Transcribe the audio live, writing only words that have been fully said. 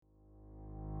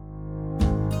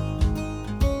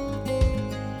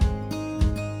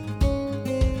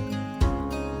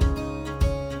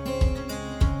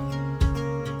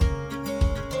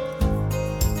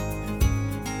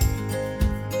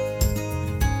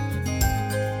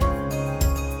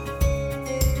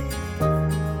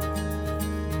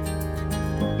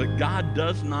God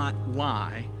does not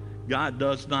lie. God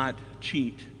does not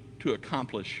cheat to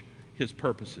accomplish his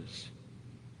purposes.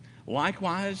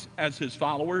 Likewise, as his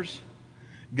followers,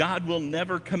 God will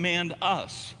never command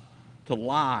us to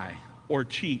lie or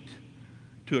cheat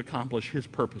to accomplish his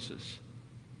purposes.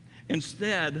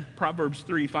 Instead, Proverbs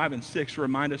 3, 5, and 6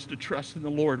 remind us to trust in the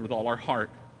Lord with all our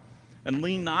heart and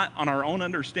lean not on our own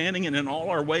understanding, and in all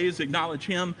our ways acknowledge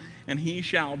him, and he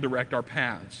shall direct our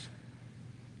paths.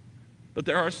 But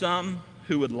there are some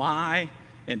who would lie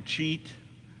and cheat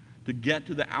to get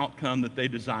to the outcome that they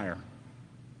desire.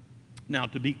 Now,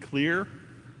 to be clear,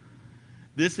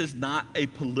 this is not a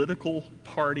political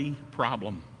party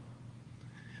problem.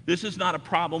 This is not a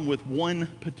problem with one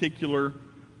particular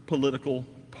political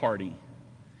party.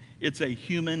 It's a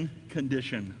human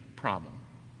condition problem.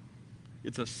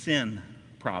 It's a sin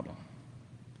problem.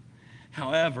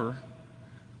 However,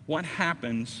 what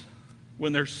happens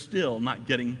when they're still not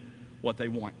getting what they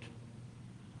want?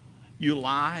 You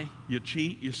lie, you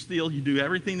cheat, you steal, you do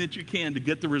everything that you can to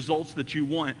get the results that you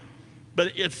want,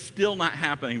 but it's still not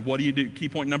happening. What do? Key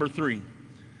point number 3.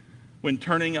 When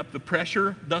turning up the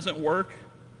pressure doesn't work,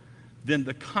 then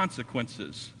the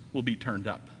consequences will be turned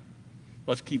up.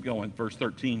 Let's keep going. Verse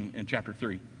 13 in chapter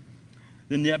 3.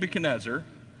 Then Nebuchadnezzar,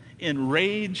 in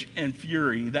rage and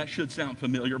fury, that should sound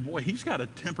familiar. Boy, he's got a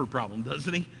temper problem,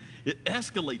 doesn't he? It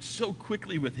escalates so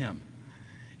quickly with him.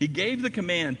 He gave the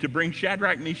command to bring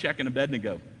Shadrach, Meshach, and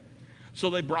Abednego. So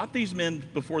they brought these men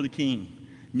before the king.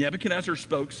 Nebuchadnezzar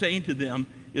spoke, saying to them,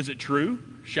 "Is it true,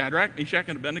 Shadrach, Meshach,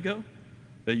 and Abednego,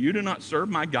 that you do not serve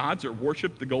my gods or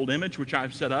worship the gold image which I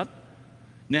have set up?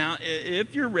 Now,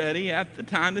 if you're ready at the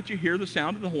time that you hear the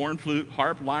sound of the horn, flute,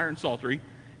 harp, lyre, and psaltery,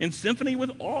 in symphony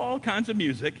with all kinds of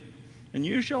music, and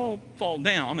you shall fall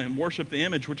down and worship the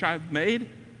image which I have made,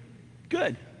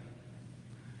 good."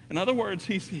 In other words,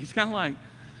 he's kind of like,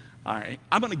 all right,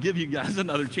 I'm going to give you guys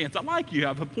another chance. I like you.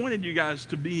 I've appointed you guys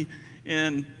to be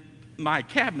in my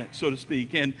cabinet, so to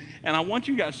speak, and I want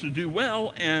you guys to do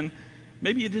well, and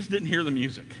maybe you just didn't hear the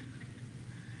music.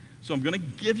 So I'm going to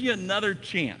give you another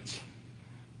chance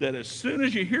that as soon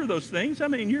as you hear those things,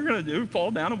 you're going to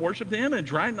fall down and worship the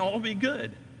image, right? And all will be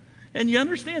good. And you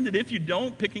understand that if you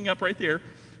don't, picking up right there,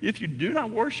 if you do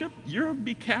not worship, you'll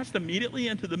be cast immediately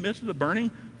into the midst of the burning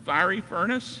fiery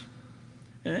furnace,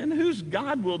 and whose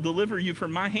God will deliver you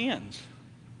from my hands.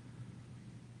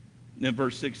 And then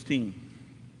verse 16,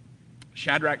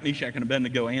 Shadrach, Meshach, and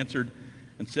Abednego answered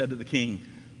and said to the king,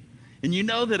 and you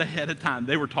know that ahead of time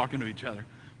they were talking to each other.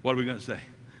 What are we going to say?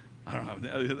 I don't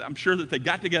know. I'm sure that they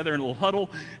got together in a little huddle,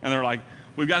 and they're like,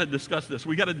 we've got to discuss this.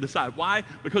 We've got to decide. Why?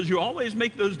 Because you always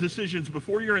make those decisions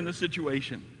before you're in the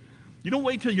situation. You don't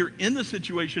wait till you're in the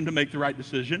situation to make the right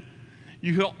decision.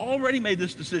 You have already made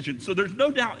this decision. So there's no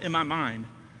doubt in my mind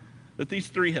that these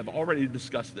three have already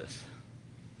discussed this.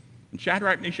 And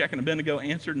Shadrach, Meshach, and Abednego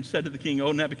answered and said to the king,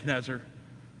 "O Nebuchadnezzar,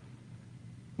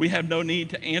 we have no need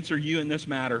to answer you in this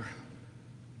matter.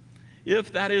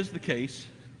 If that is the case,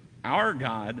 our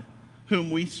God, whom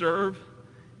we serve,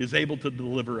 is able to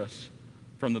deliver us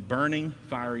from the burning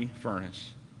fiery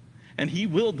furnace. And he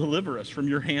will deliver us from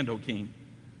your hand, O king.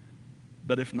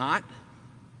 But if not,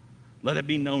 let it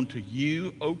be known to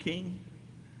you, O king,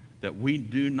 that we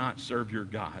do not serve your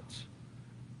gods,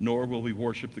 nor will we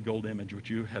worship the gold image which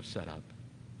you have set up."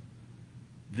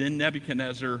 Then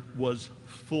Nebuchadnezzar was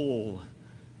full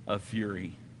of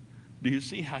fury. Do you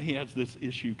see how he has this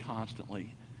issue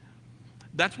constantly?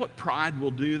 That's what pride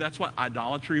will do. That's what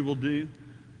idolatry will do.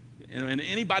 And when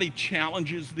anybody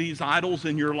challenges these idols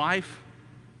in your life,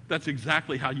 that's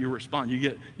exactly how you respond. You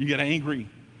get angry.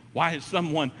 Why has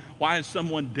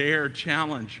someone dare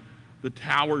challenge the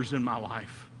towers in my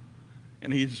life?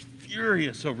 And he's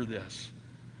furious over this.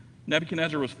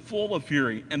 Nebuchadnezzar was full of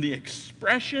fury, and the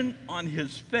expression on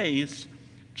his face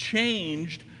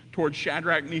changed towards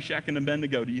Shadrach, Meshach, and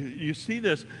Abednego. Do you see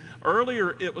this?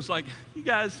 Earlier, it was like, you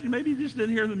guys, maybe you just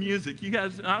didn't hear the music. You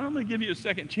guys, I'm going to give you a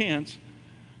second chance.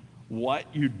 What,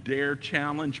 you dare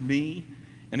challenge me?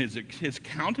 And his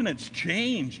countenance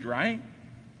changed, right?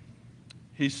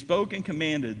 He spoke and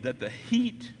commanded that they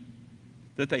heat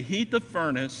the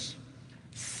furnace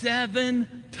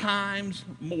 7 times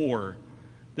more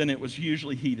than it was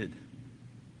usually heated.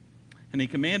 And he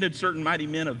commanded certain mighty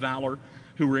men of valor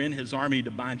who were in his army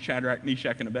to bind Shadrach,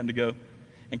 Meshach, and Abednego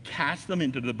and cast them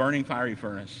into the burning fiery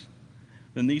furnace.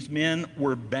 Then these men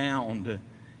were bound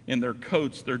in their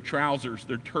coats, their trousers,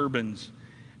 their turbans,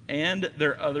 and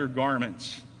their other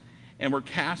garments, and were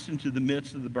cast into the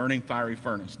midst of the burning fiery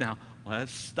furnace. Now,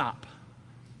 let's stop.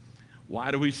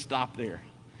 Why do we stop there?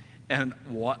 And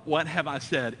what have I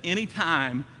said?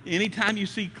 Anytime you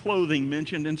see clothing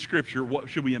mentioned in Scripture, what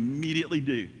should we immediately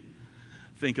do?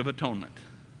 Think of atonement,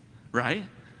 right?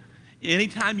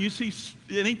 Anytime you see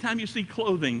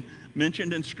clothing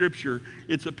mentioned in Scripture,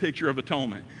 it's a picture of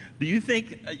atonement. Do you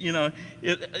think,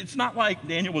 it's not like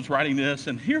Daniel was writing this,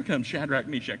 and here comes Shadrach,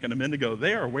 Meshach, and Abednego.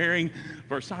 They are wearing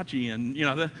Versace, and,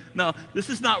 no, this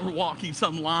is not walking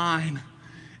some line.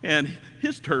 And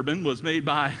his turban was made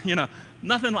by,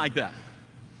 nothing like that.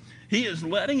 He is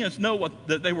letting us know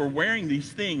that they were wearing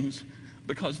these things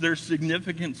because there's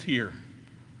significance here.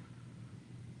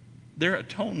 Their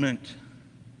atonement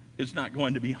is not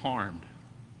going to be harmed.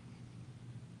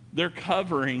 Their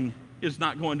covering is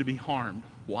not going to be harmed.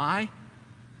 Why?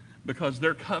 Because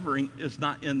their covering is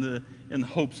not in the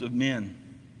hopes of men.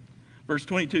 Verse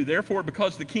 22, therefore,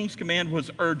 because the king's command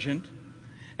was urgent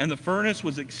and the furnace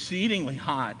was exceedingly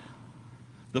hot,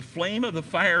 the flame of the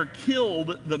fire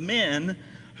killed the men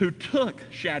who took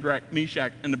Shadrach,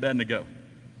 Meshach, and Abednego.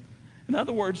 In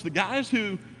other words, the guys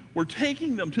who were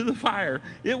taking them to the fire,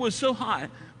 it was so hot,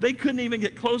 they couldn't even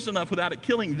get close enough without it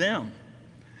killing them.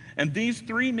 And these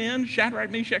three men,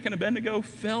 Shadrach, Meshach, and Abednego,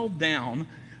 fell down,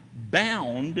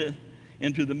 bound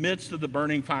into the midst of the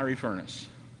burning fiery furnace.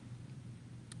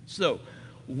 So,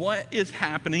 what is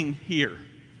happening here?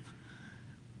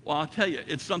 Well, I'll tell you,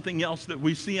 it's something else that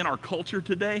we see in our culture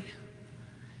today,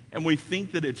 and we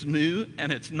think that it's new,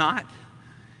 and it's not.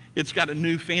 It's got a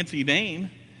new fancy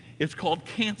name. It's called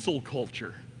cancel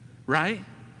culture, right?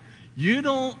 You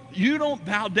don't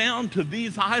bow down to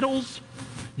these idols.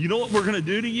 You know what we're going to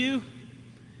do to you?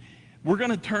 We're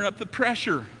going to turn up the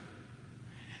pressure.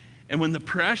 And when the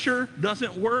pressure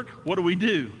doesn't work, what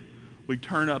do? We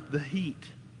turn up the heat.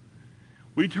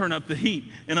 We turn up the heat.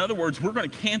 In other words, we're going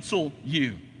to cancel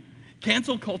you.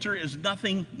 Cancel culture is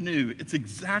nothing new. It's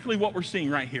exactly what we're seeing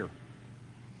right here.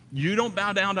 You don't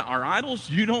bow down to our idols.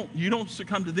 You don't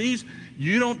succumb to these.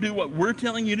 You don't do what we're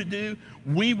telling you to do.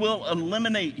 We will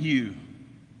eliminate you.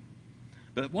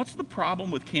 But what's the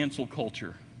problem with cancel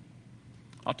culture?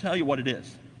 I'll tell you what it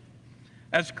is.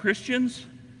 As Christians,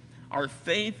 our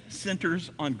faith centers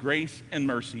on grace and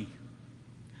mercy.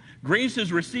 Grace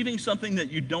is receiving something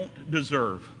that you don't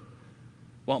deserve,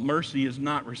 while mercy is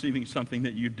not receiving something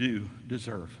that you do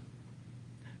deserve.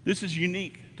 This is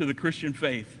unique to the Christian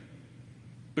faith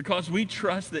because we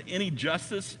trust that any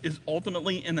justice is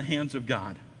ultimately in the hands of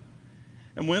God.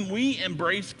 And when we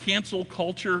embrace cancel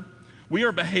culture, we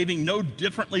are behaving no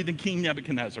differently than King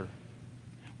Nebuchadnezzar.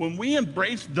 When we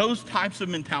embrace those types of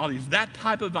mentalities, that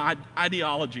type of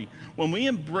ideology, when we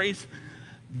embrace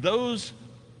those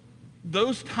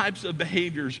types of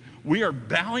behaviors, we are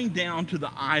bowing down to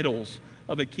the idols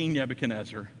of a King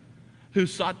Nebuchadnezzar who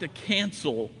sought to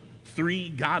cancel three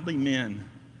godly men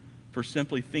for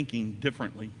simply thinking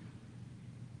differently.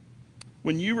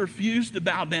 When you refuse to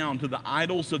bow down to the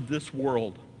idols of this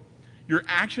world, your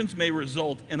actions may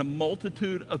result in a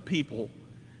multitude of people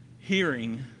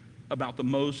hearing about the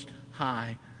Most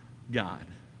High God.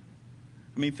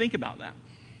 I mean, think about that.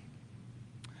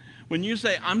 When you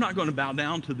say, I'm not going to bow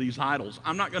down to these idols,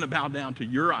 I'm not going to bow down to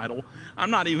your idol,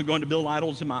 I'm not even going to build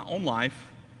idols in my own life,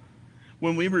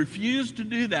 when we refuse to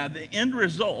do that, the end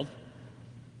result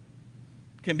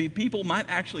can be people might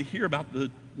actually hear about the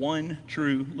one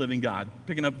true living God.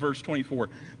 Picking up verse 24.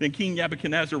 Then King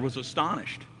Nebuchadnezzar was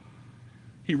astonished.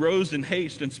 He rose in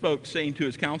haste and spoke, saying to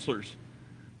his counselors,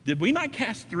 did we not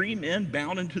cast three men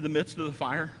bound into the midst of the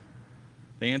fire?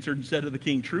 They answered and said to the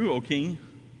king, true, O king.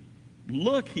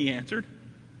 Look, he answered,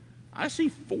 I see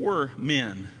four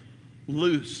men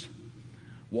loose,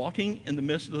 walking in the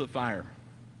midst of the fire,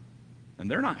 and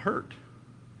they're not hurt.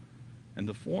 And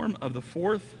the form of the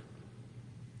fourth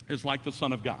is like the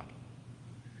Son of God.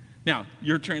 Now,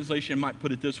 your translation might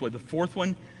put it this way. The fourth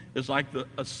one is like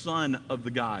a son of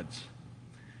the gods.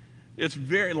 It's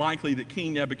very likely that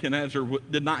King Nebuchadnezzar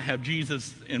did not have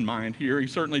Jesus in mind here. He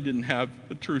certainly didn't have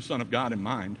the true Son of God in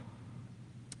mind.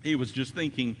 He was just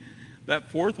thinking that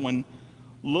fourth one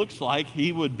looks like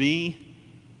he would be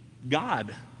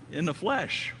God in the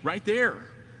flesh right there.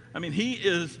 I mean, he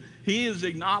is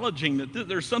acknowledging that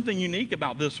there's something unique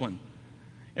about this one.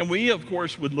 And we, of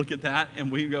course, would look at that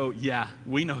and we go, yeah,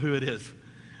 we know who it is.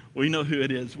 We know who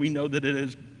it is. We know that it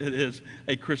is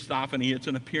a Christophany. It's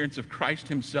an appearance of Christ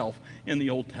himself in the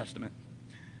Old Testament.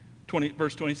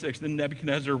 Verse 26, then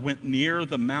Nebuchadnezzar went near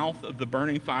the mouth of the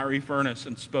burning fiery furnace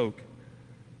and spoke,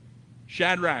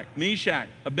 Shadrach, Meshach,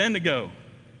 Abednego,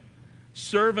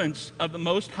 servants of the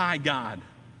Most High God,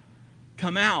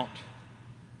 come out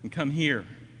and come here.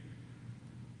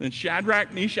 Then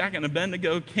Shadrach, Meshach, and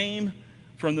Abednego came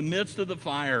from the midst of the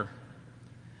fire.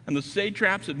 And the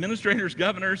satraps, administrators,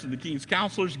 governors, and the king's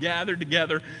counselors gathered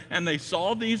together, and they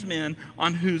saw these men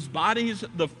on whose bodies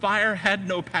the fire had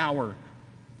no power.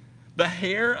 The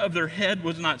hair of their head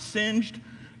was not singed,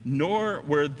 nor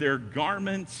were their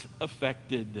garments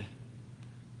affected.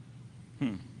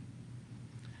 And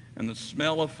the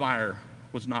smell of fire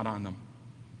was not on them.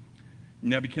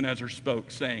 Nebuchadnezzar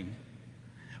spoke, saying,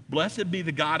 "Blessed be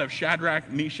the God of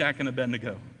Shadrach, Meshach, and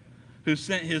Abednego, who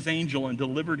sent his angel and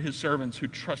delivered his servants who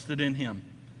trusted in him.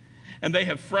 And they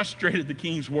have frustrated the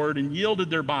king's word and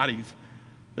yielded their bodies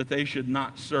that they should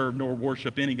not serve nor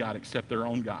worship any god except their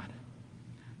own God.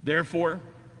 Therefore,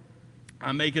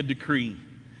 I make a decree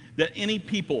that any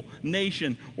people,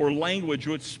 nation, or language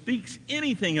which speaks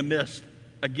anything amiss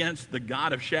against the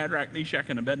God of Shadrach, Meshach,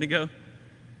 and Abednego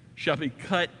shall be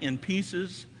cut in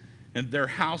pieces, and their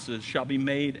houses shall be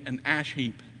made an ash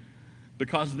heap,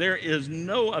 because there is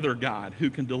no other God who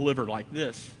can deliver like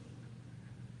this."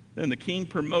 Then the king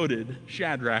promoted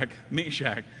Shadrach,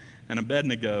 Meshach, and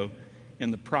Abednego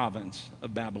in the province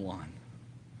of Babylon.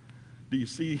 Do you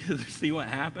see what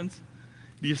happens?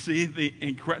 Do you see the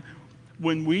incredible?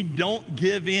 When we don't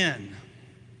give in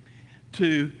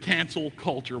to cancel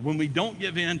culture, when we don't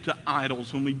give in to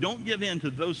idols, when we don't give in to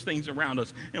those things around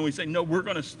us, and we say, no, we're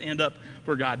going to stand up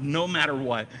for God no matter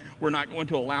what. We're not going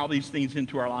to allow these things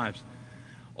into our lives.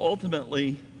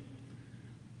 Ultimately,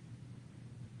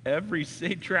 every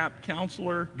satrap,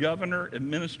 counselor, governor,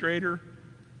 administrator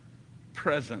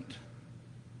present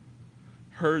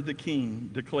heard the king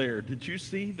declare, "Did you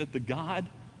see that the God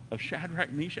of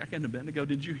Shadrach, Meshach, and Abednego,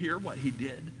 did you hear what he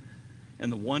did?"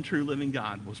 And the one true living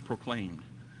God was proclaimed.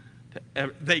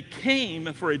 They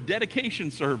came for a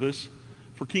dedication service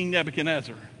for King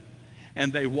Nebuchadnezzar,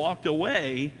 and they walked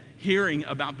away hearing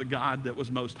about the God that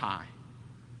was most high.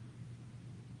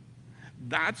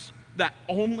 That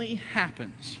only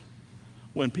happens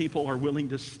when people are willing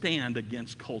to stand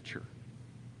against culture.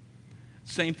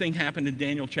 Same thing happened in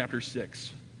Daniel chapter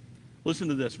 6. Listen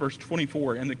to this, verse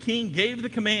 24. "And the king gave the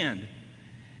command,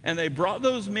 and they brought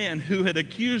those men who had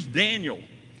accused Daniel,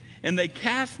 and they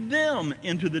cast them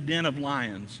into the den of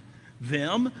lions,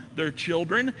 them, their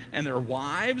children, and their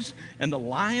wives, and the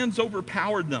lions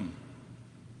overpowered them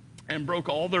and broke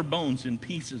all their bones in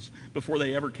pieces before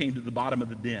they ever came to the bottom of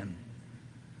the den."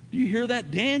 Do you hear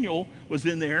that? Daniel was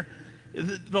in there.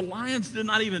 The lions did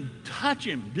not even touch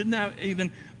him.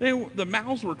 The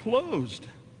mouths were closed.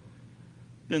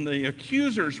 Then the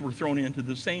accusers were thrown into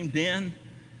the same den,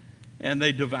 and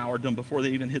they devoured them before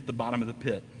they even hit the bottom of the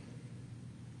pit.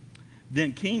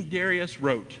 Then King Darius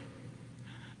wrote,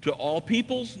 "To all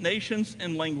peoples, nations,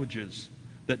 and languages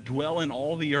that dwell in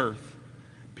all the earth,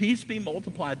 peace be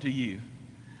multiplied to you.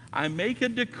 I make a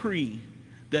decree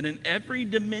that in every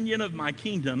dominion of my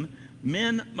kingdom,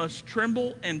 men must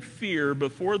tremble and fear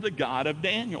before the God of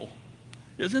Daniel."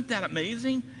 Isn't that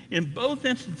amazing? In both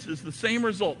instances, the same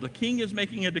result. The king is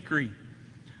making a decree.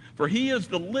 "For he is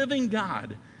the living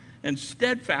God and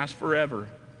steadfast forever.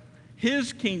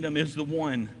 His kingdom is the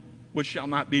one which shall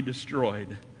not be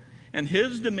destroyed, and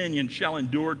his dominion shall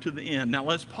endure to the end." Now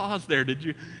let's pause there.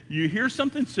 Did you hear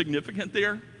something significant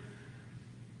there?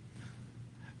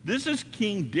 This is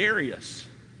King Darius.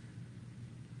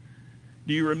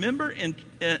 Do you remember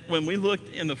when we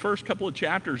looked in the first couple of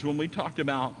chapters when we talked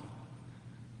about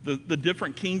the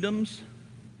different kingdoms,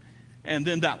 and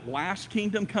then that last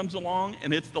kingdom comes along,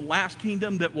 and it's the last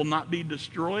kingdom that will not be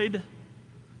destroyed?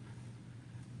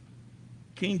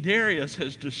 King Darius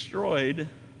has destroyed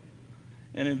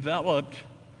and enveloped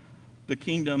the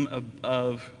kingdom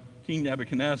of King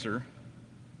Nebuchadnezzar,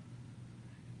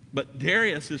 but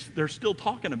they're still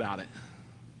talking about it.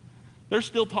 They're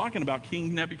still talking about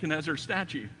King Nebuchadnezzar's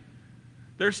statue.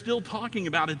 They're still talking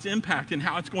about its impact and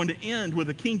how it's going to end with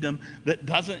a kingdom that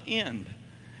doesn't end.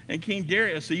 And King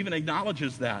Darius even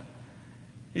acknowledges that.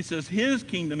 He says, "His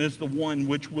kingdom is the one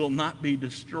which will not be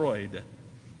destroyed,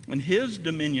 and his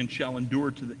dominion shall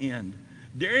endure to the end."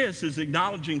 Darius is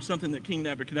acknowledging something that King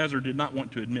Nebuchadnezzar did not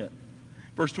want to admit.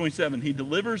 Verse 27, "He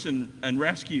delivers and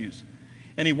rescues,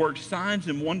 and he works signs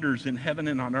and wonders in heaven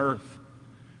and on earth.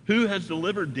 Who has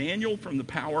delivered Daniel from the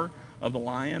power of the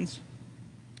lions?"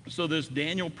 So this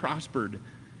Daniel prospered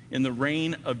in the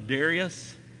reign of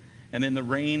Darius and in the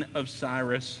reign of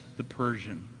Cyrus the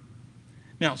Persian.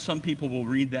 Now, some people will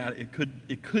read that. It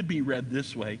could be read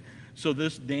this way. So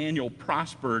this Daniel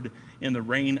prospered in the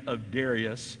reign of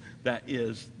Darius, that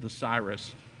is the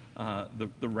Cyrus, the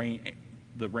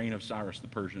reign of Cyrus the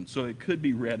Persian. So it could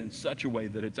be read in such a way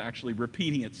that it's actually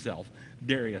repeating itself,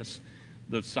 Darius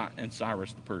and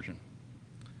Cyrus the Persian.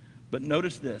 But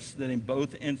notice this, that in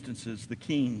both instances, the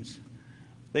kings,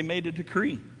 they made a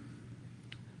decree.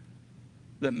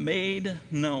 that made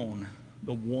known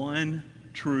the one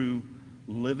true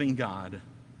living God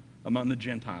among the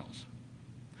Gentiles.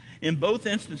 In both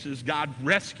instances, God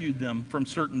rescued them from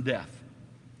certain death.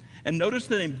 And notice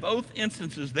that in both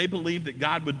instances, they believed that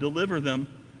God would deliver them,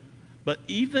 but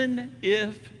even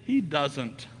if he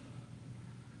doesn't,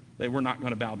 they were not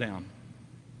going to bow down.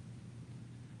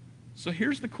 So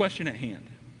here's the question at hand.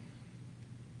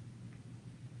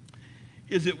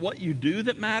 Is it what you do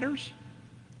that matters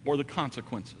or the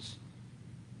consequences?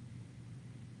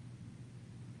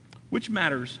 Which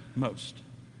matters most?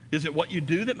 Is it what you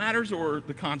do that matters or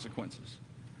the consequences?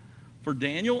 For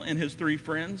Daniel and his 3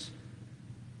 friends,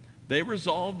 they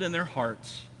resolved in their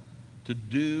hearts to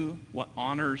do what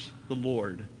honors the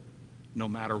Lord, no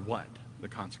matter what the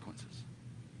consequences.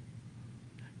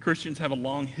 Christians have a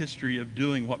long history of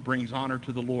doing what brings honor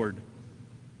to the Lord,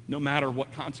 no matter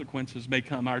what consequences may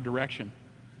come our direction,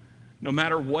 no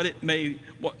matter what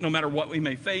we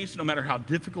may face, no matter how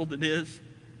difficult it is.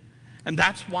 And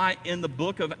that's why in the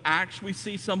book of Acts we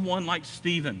see someone like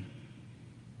Stephen,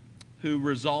 who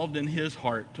resolved in his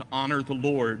heart to honor the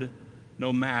Lord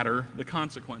no matter the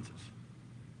consequences.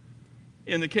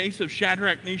 In the case of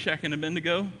Shadrach, Meshach, and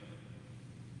Abednego,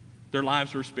 their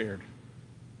lives were spared.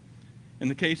 In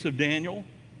the case of Daniel,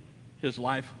 his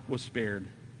life was spared.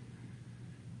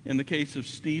 In the case of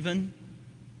Stephen,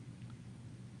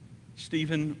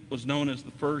 Stephen was known as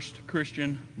the first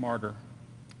Christian martyr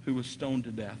who was stoned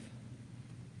to death.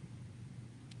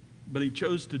 But he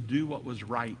chose to do what was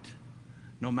right,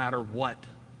 no matter what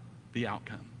the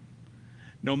outcome,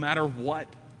 no matter what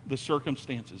the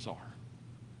circumstances are.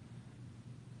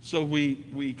 So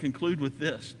we conclude with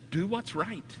this: do what's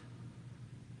right,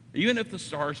 even if the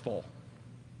stars fall.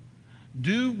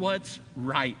 Do what's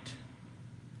right,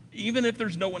 even if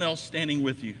there's no one else standing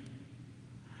with you.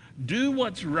 Do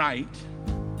what's right,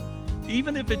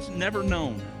 even if it's never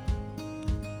known.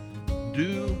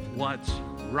 Do what's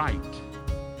right,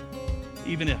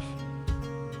 even if.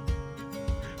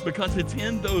 Because it's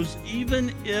in those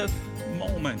even if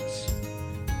moments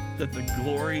that the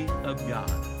glory of God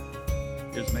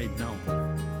is made known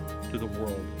to the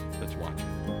world that's watching.